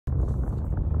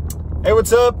Hey,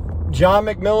 what's up? John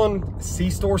McMillan,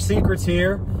 Cstore Secrets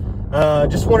here.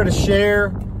 Just wanted to share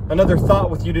another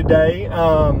thought with you today.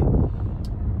 I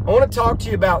want to talk to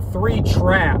you about 3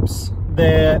 traps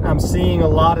that I'm seeing a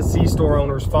lot of C-store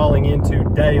owners falling into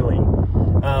daily.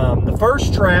 The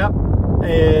first trap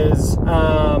is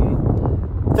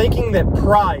thinking that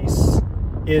price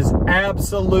is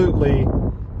absolutely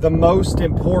the most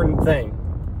important thing.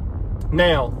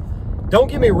 Now, don't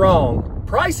get me wrong,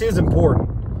 price is important.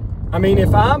 I mean,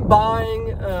 if I'm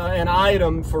buying an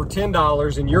item for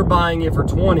 $10 and you're buying it for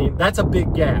 $20, that's a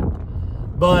big gap.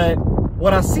 But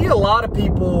what I see a lot of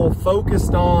people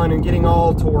focused on and getting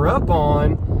all tore up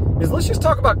on is, let's just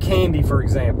talk about candy, for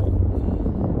example.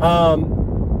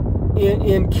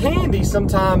 In candy,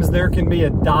 sometimes there can be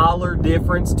 $1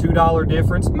 difference, $2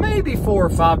 difference, maybe $4 or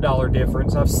 $5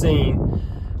 difference I've seen.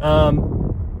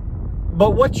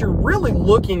 But what you're really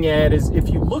looking at is, if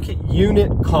you look at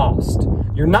unit cost,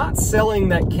 you're not selling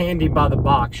that candy by the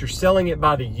box, you're selling it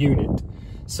by the unit.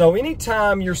 So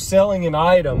anytime you're selling an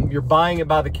item, you're buying it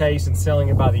by the case and selling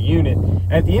it by the unit.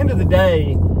 At the end of the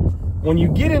day, when you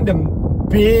get into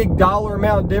big dollar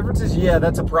amount differences, yeah,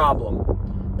 that's a problem.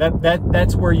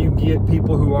 That's where you get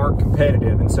people who aren't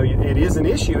competitive. And so it is an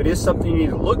issue. It is something you need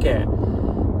to look at.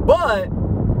 But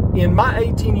in my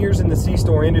 18 years in the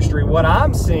C-store industry, what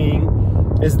I'm seeing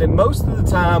is that most of the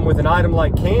time with an item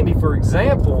like candy, for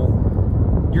example,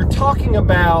 you're talking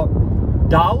about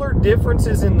dollar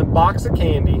differences in the box of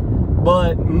candy,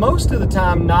 but most of the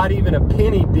time not even a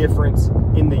penny difference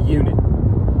in the unit.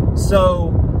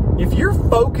 So if you're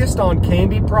focused on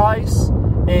candy price,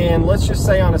 and let's just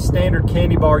say on a standard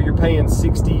candy bar you're paying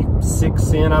 66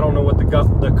 cents, I don't know what the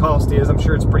cost is, I'm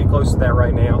sure it's pretty close to that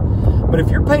right now, but if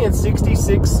you're paying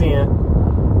 66 cents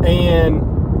and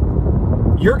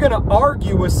you're going to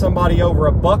argue with somebody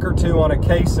over $1 or $2 on a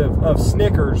case of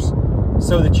Snickers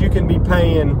so that you can be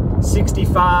paying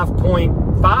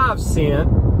 65.5 cents,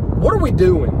 what are we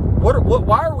doing?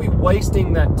 Why are we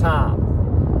wasting that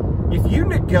time? If you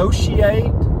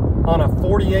negotiate on a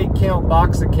 48 count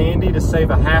box of candy to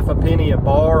save a half a penny a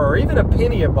bar, or even a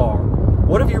penny a bar,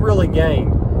 what have you really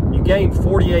gained? You gained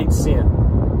 48 cents.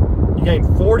 You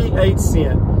gained 48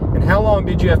 cents. And how long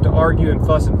did you have to argue and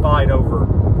fuss and fight over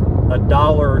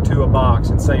 $1 or $2 a box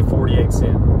and save 48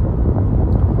 cents?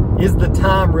 Is the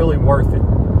time really worth it?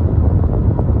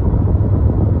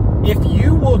 If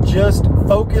you will just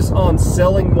focus on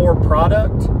selling more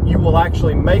product, you will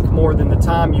actually make more than the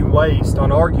time you waste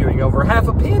on arguing over half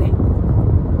a penny.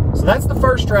 So that's the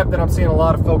first trap that I'm seeing a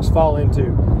lot of folks fall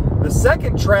into. The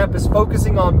second trap is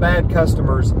focusing on bad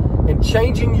customers and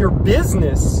changing your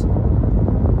business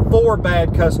for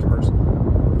bad customers.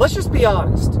 Let's just be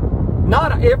honest.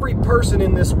 Not every person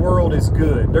in this world is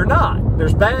good. They're not.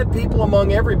 There's bad people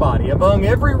among everybody, among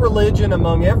every religion,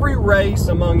 among every race,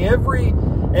 among every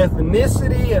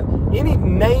ethnicity, any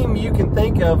name you can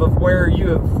think of where you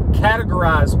have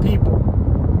categorized people.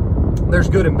 There's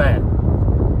good and bad.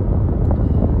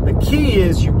 The key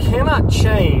is you cannot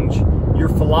change your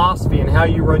philosophy and how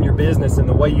you run your business and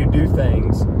the way you do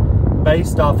things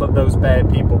based off of those bad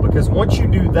people, because once you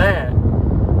do that,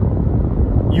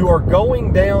 you are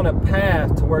going down a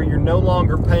path to where you're no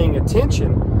longer paying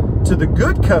attention to the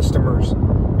good customers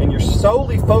and you're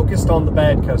solely focused on the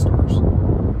bad customers.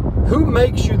 Who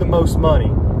makes you the most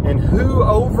money and who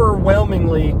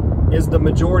overwhelmingly is the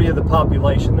majority of the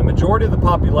population? The majority of the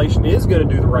population is going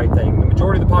to do the right thing. The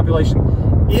majority of the population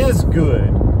is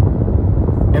good.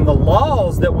 And the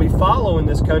laws that we follow in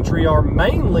this country are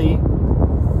mainly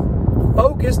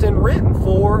focused and written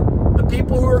for the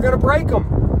people who are going to break them,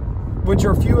 which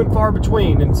are few and far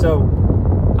between. And so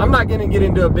I'm not going to get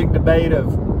into a big debate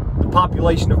of the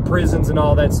population of prisons and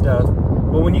all that stuff.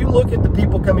 But when you look at the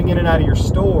people coming in and out of your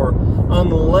store,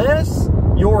 unless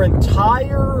your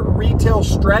entire retail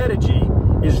strategy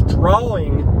is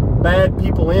drawing bad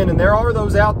people in, and there are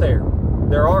those out there.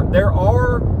 There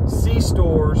are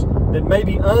C-stores that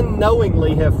maybe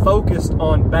unknowingly have focused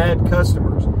on bad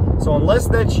customers. So unless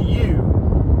that's you,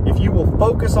 if you will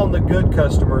focus on the good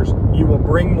customers, you will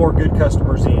bring more good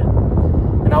customers in.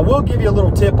 And I will give you a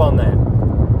little tip on that.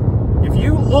 If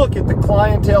you look at the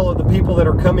clientele of the people that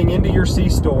are coming into your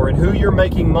C-store and who you're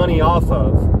making money off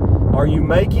of, are you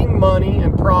making money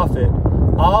and profit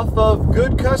off of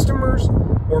good customers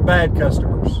or bad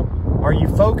customers? Are you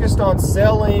focused on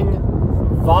selling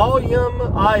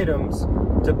volume items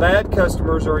to bad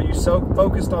customers, or are you so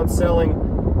focused on selling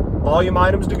volume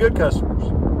items to good customers?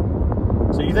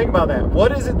 So you think about that.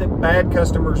 What is it that bad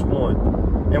customers want?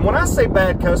 And when I say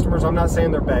bad customers, I'm not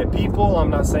saying they're bad people.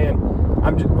 I'm not saying,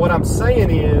 what I'm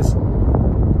saying is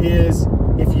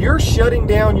If you're shutting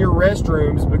down your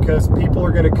restrooms because people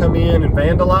are going to come in and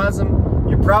vandalize them,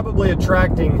 you're probably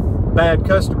attracting bad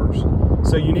customers.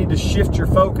 So you need to shift your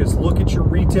focus. Look at your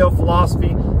retail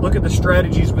philosophy. Look at the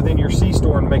strategies within your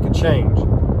C-store and make a change,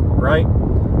 right?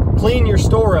 Clean your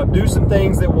store up. Do some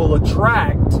things that will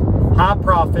attract high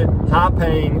profit, high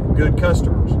paying, good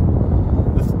customers.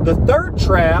 The third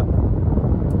trap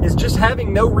is just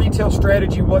having no retail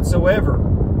strategy whatsoever,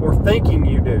 or thinking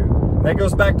you do. That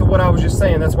goes back to what I was just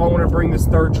saying. That's why I want to bring this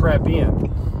third trap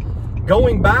in.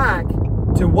 Going back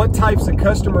to what types of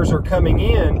customers are coming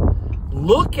in,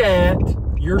 look at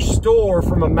your store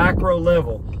from a macro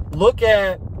level. Look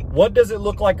at, what does it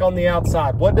look like on the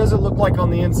outside? What does it look like on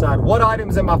the inside? What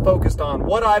items am I focused on?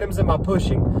 What items am I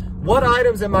pushing? What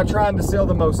items am I trying to sell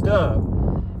the most of?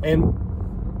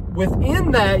 And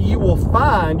within that, you will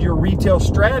find your retail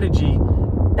strategy,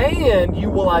 and you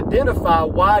will identify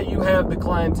why you have the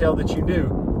clientele that you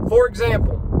do. For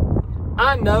example,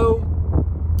 I know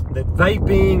that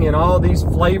vaping and all these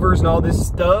flavors and all this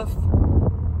stuff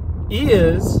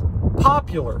is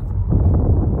popular.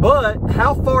 But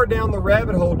how far down the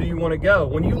rabbit hole do you want to go?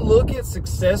 When you look at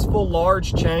successful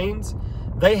large chains,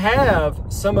 they have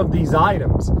some of these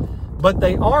items, but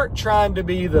they aren't trying to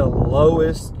be the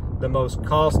lowest, the most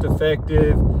cost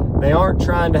effective. They aren't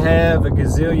trying to have a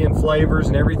gazillion flavors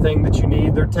and everything that you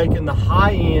need. They're taking the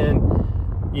high end,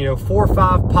 4 or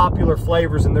 5 popular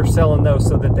flavors, and they're selling those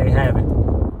so that they have it.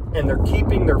 And they're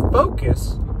keeping their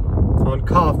focus on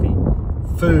coffee,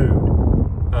 food,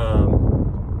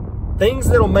 things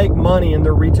that'll make money in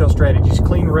their retail strategies,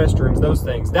 clean restrooms, those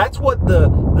things. That's what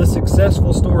the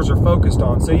successful stores are focused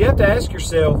on. So you have to ask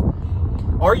yourself,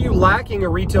 are you lacking a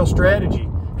retail strategy?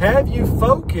 Have you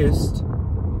focused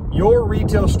your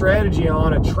retail strategy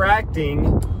on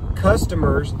attracting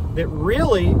customers that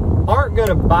really aren't going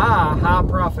to buy high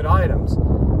profit items?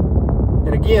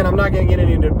 And again, I'm not going to get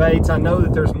into debates. I know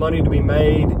that there's money to be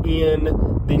made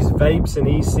in these vapes and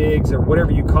e-cigs or whatever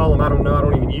you call them. I don't know. I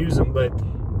don't even use them. But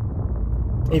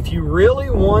if you really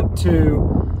want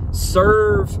to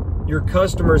serve your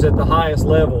customers at the highest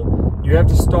level, you have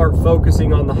to start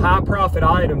focusing on the high profit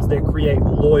items that create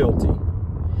loyalty.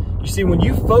 You see, when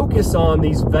you focus on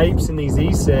these vapes and these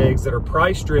e-cigs that are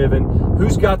price driven,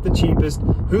 who's got the cheapest,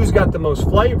 who's got the most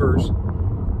flavors,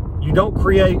 you don't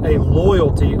create a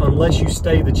loyalty unless you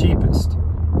stay the cheapest.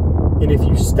 And if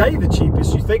you stay the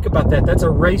cheapest, you think about that, that's a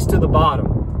race to the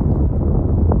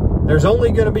bottom. There's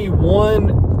only going to be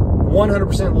one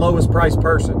 100% lowest price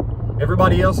person.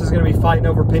 Everybody else is going to be fighting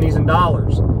over pennies and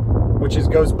dollars, which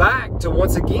goes back to,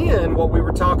 once again, what we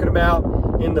were talking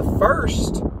about in the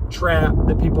first trap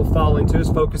that people fall into, is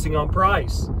focusing on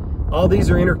price. All these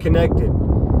are interconnected.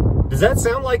 Does that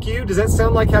sound like you? Does that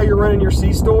sound like how you're running your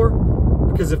C-store?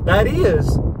 Because if that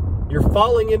is, you're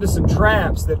falling into some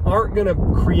traps that aren't going to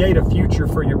create a future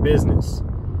for your business.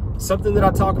 Something that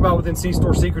I talk about within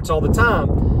C-Store Secrets all the time.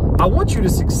 I want you to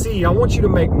succeed. I want you to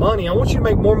make money. I want you to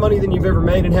make more money than you've ever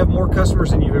made and have more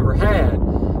customers than you've ever had.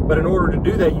 But in order to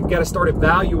do that, you've got to start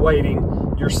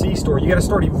evaluating your C-Store. You got to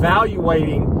start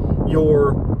evaluating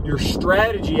your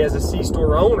strategy as a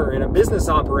C-Store owner and a business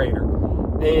operator,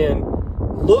 and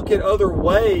look at other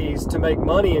ways to make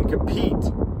money and compete,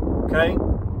 okay?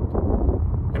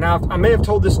 And I may have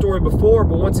told this story before,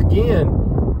 but once again,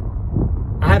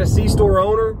 I had a C-Store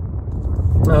owner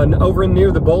over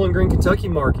near the Bowling Green, Kentucky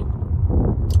market.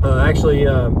 Actually,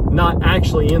 not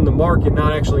actually in the market,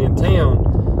 not actually in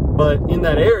town, but in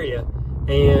that area.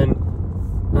 And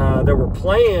there were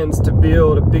plans to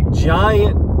build a big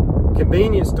giant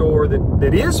convenience store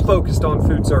that is focused on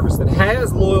food service, that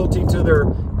has loyalty to their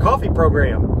coffee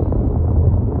program.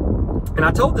 And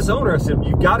I told this owner, I said,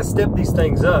 you've got to step these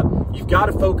things up. You've got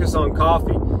to focus on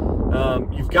coffee.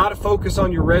 You've got to focus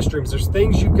on your restrooms. There's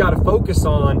things you've got to focus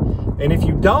on. And if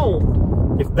you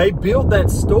don't, if they build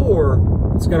that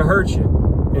store, it's going to hurt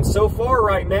you. And so far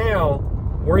right now,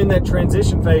 we're in that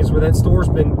transition phase where that store's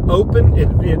been open.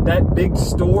 That big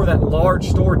store, that large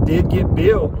store did get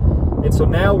built. And so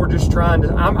now we're just trying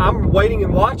to, I'm waiting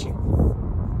and watching.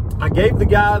 I gave the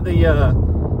guy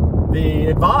the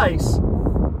advice,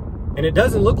 and it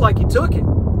doesn't look like he took it.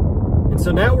 And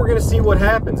so now we're going to see what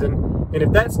happens. And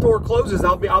if that store closes,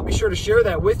 I'll be sure to share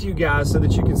that with you guys so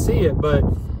that you can see it. But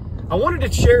I wanted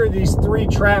to share these 3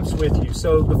 traps with you.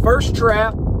 So the first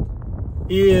trap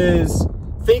is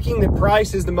thinking that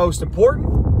price is the most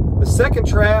important. The second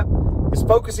trap is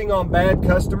focusing on bad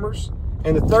customers.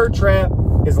 And the third trap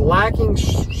is lacking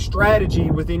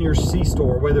strategy within your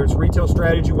C-store, whether it's retail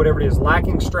strategy, whatever it is,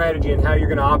 lacking strategy in how you're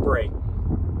going to operate.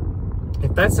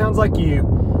 If that sounds like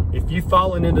you, if you've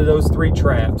fallen into those 3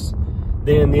 traps,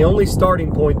 then the only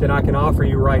starting point that I can offer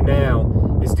you right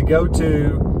now is to go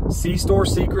to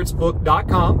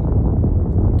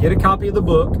cstoresecretsbook.com, get a copy of the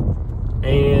book,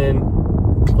 and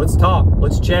let's talk,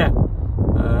 let's chat.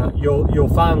 You'll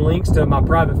find links to my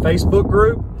private Facebook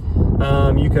group.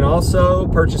 You can also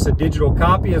purchase a digital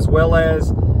copy as well as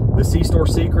the Cstore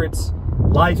Secrets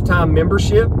lifetime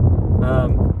membership.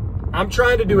 I'm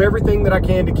trying to do everything that I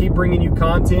can to keep bringing you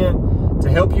content to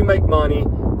help you make money,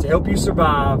 to help you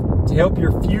survive, to help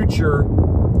your future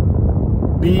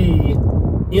be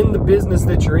in the business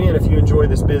that you're in if you enjoy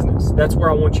this business. That's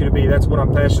where I want you to be. That's what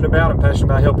I'm passionate about. I'm passionate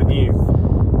about helping you.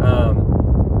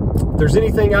 If there's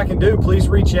anything I can do, please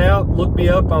reach out. Look me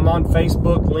up. I'm on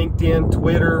Facebook, LinkedIn,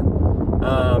 Twitter,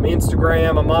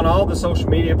 Instagram. I'm on all the social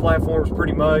media platforms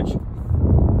pretty much.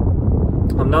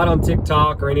 I'm not on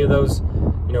TikTok or any of those,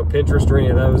 Pinterest or any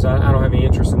of those. I don't have any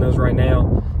interest in those right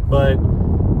now. But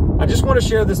I just want to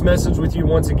share this message with you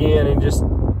once again, and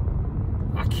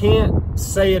I can't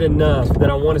say it enough that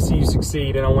I want to see you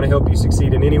succeed, and I want to help you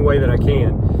succeed in any way that I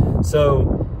can.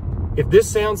 So if this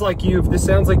sounds like you, if this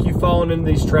sounds like you've fallen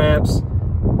into these traps,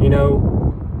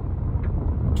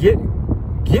 get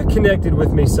connected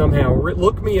with me somehow.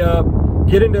 Look me up,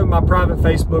 get into my private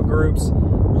Facebook groups.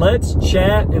 Let's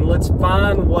chat and let's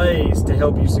find ways to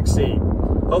help you succeed.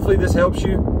 Hopefully this helps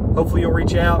you. Hopefully you'll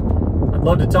reach out. I'd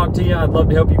love to talk to you. I'd love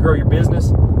to help you grow your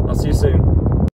business. I'll see you soon.